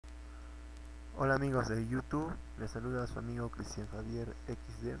Hola amigos de YouTube, les saluda a su amigo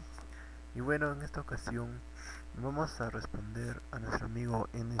cristianjavierXD. Y bueno, en esta ocasión vamos a responder a nuestro amigo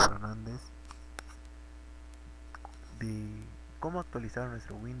N. Fernández de cómo actualizar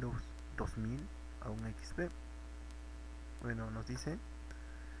nuestro Windows 2000 a un XP. Bueno, nos dice: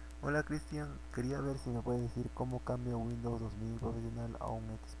 hola Cristian, quería ver si me puedes decir cómo cambio Windows 2000 profesional a un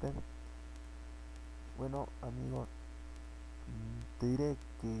XP. Bueno amigo, te diré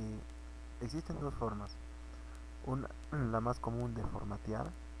que existen dos formas. La más común de formatear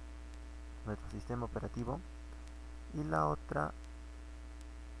nuestro sistema operativo y la otra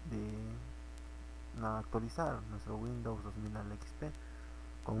de actualizar nuestro Windows 2000 al XP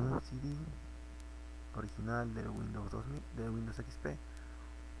con un CD original del Windows 2000, del Windows XP.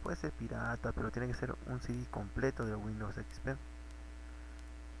 Puede ser pirata, pero tiene que ser un CD completo del Windows XP.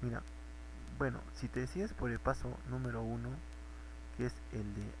 Mira, bueno, si te decides por el paso número 1, que es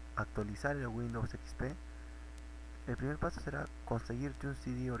el de actualizar el Windows XP, el primer paso será conseguirte un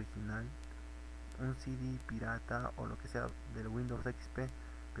CD original, un CD pirata o lo que sea del Windows XP,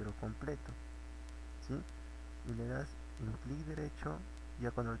 pero completo, ¿sí? Y le das en clic derecho.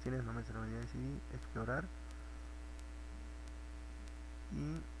 Ya cuando lo tienes, no metes la unidad de CD, explorar,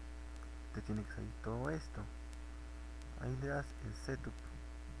 y te tiene que salir todo esto. Ahí le das en setup,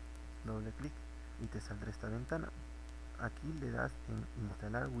 doble clic y te saldrá esta ventana. Aquí le das en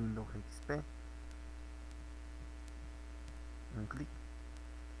instalar Windows XP, un clic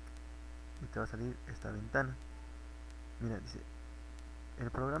y te va a salir esta ventana. Mira, dice: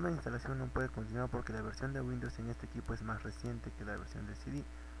 el programa de instalación no puede continuar porque la versión de Windows en este equipo es más reciente que la versión de CD.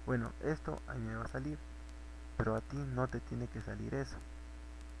 Bueno, esto a mí me va a salir, pero a ti no te tiene que salir eso,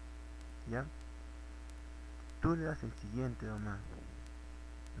 ¿ya? Tú le das el siguiente nomás.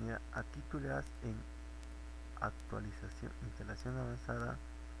 Mira, aquí tú le das en actualización, instalación avanzada,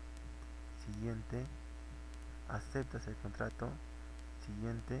 siguiente, aceptas el contrato,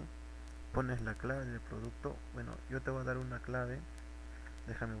 siguiente, pones la clave del producto. Bueno, yo te voy a dar una clave,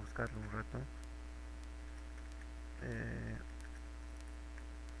 déjame buscarlo un rato.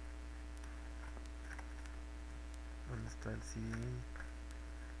 ¿Dónde está el CD?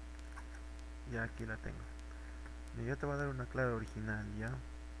 Ya aquí la tengo. Yo te voy a dar una clave original, ya.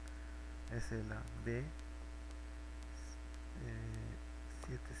 Es la B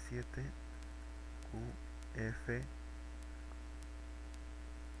 77QF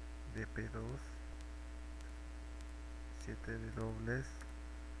DP2 7W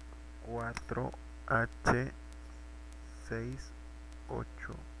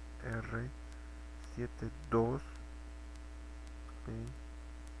 4H68R72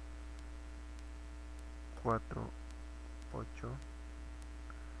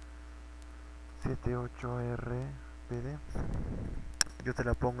 P4878RPD. Yo te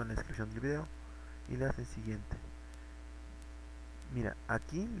la pongo en la descripción del video y le haces el siguiente. Mira,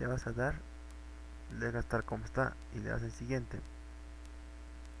 aquí le vas a dar, le vas a estar como está y le das el siguiente.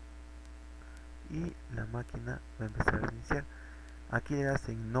 Y la máquina va a empezar a reiniciar. Aquí le das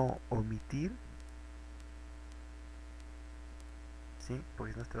en no omitir, ¿sí?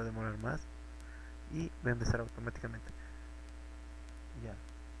 Porque si no te va a demorar más. Y va a empezar automáticamente. Ya.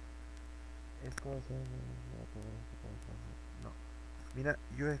 Es cosa. No. Mira,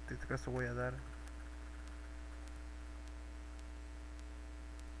 yo en este caso voy a dar.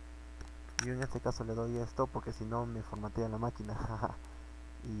 Yo en este caso le doy esto porque si no me formatea la máquina.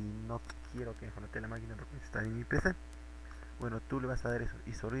 Y no quiero que me formatee la máquina porque está en mi PC. Bueno, tú le vas a dar eso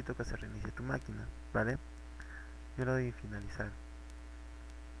y solito que se reinicie tu máquina, ¿vale? Yo le doy en finalizar.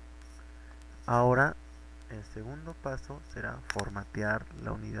 Ahora, el segundo paso será formatear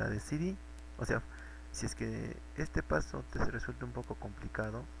la unidad de CD. O sea, si es que este paso te resulta un poco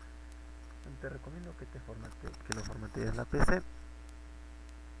complicado, te recomiendo que lo formatees la PC.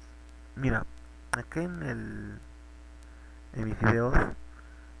 Mira, aquí en mis videos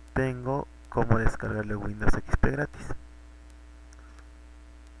tengo cómo descargarle Windows XP gratis.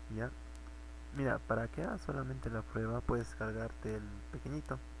 Ya, mira, para que hagas solamente la prueba, puedes descargarte el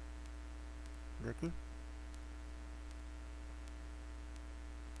pequeñito de aquí,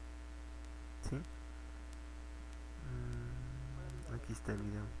 ¿sí? Aquí está el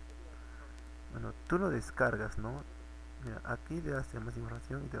video. Bueno, tú lo descargas, ¿no? Mira, aquí le das más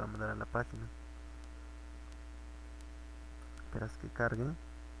información y te va a mandar a la página. Esperas que cargue.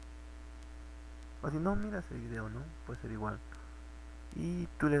 O si no, miras el video, ¿no? Puede ser igual. Y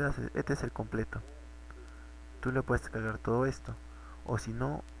tú le das, este es el completo. Tú le puedes descargar todo esto. O si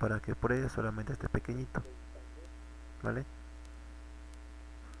no, para que pruebes solamente este pequeñito. ¿Vale?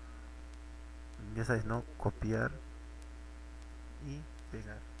 Ya sabes, ¿no? Copiar y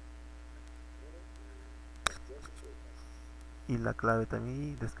pegar. y la clave también,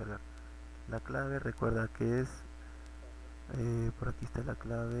 y descargar. La clave, recuerda que es, por aquí está la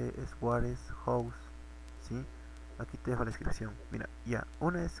clave, es what is house, ¿sí? Aquí te dejo la descripción. Mira, ya,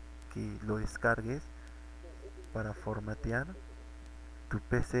 una vez que lo descargues para formatear tu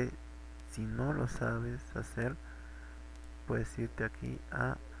PC, si no lo sabes hacer, puedes irte aquí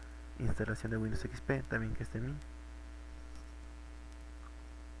a instalación de Windows XP, también que es de mí.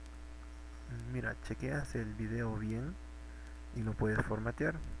 Mira, chequeas el video bien y lo puedes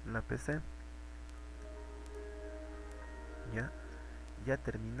formatear, la PC. Ya, ya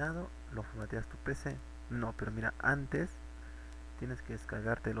terminado, lo formateas tu PC. No, pero mira, antes tienes que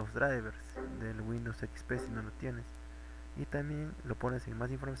descargarte los drivers del Windows XP si no lo tienes. Y también lo pones en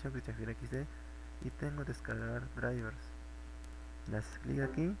más información, cristianjavierXD, y tengo descargar drivers. Le haces clic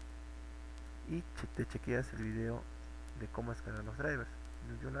aquí y te chequeas el video de cómo descargar los drivers.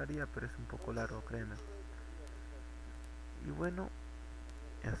 Yo lo haría, pero es un poco largo, créeme. Y bueno,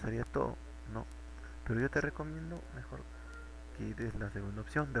 eso sería todo, ¿no? Pero yo te recomiendo mejor que des la segunda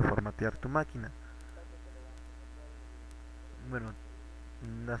opción de formatear tu máquina. Bueno,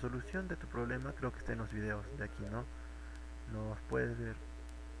 la solución de tu problema creo que está en los videos de aquí, ¿no? Los puedes ver.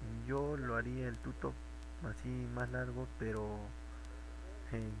 Yo lo haría el tuto así más largo, pero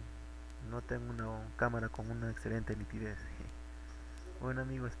hey, no tengo una cámara con una excelente nitidez. Bueno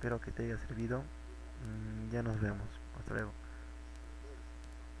amigo, espero que te haya servido. Ya nos vemos. Hasta luego.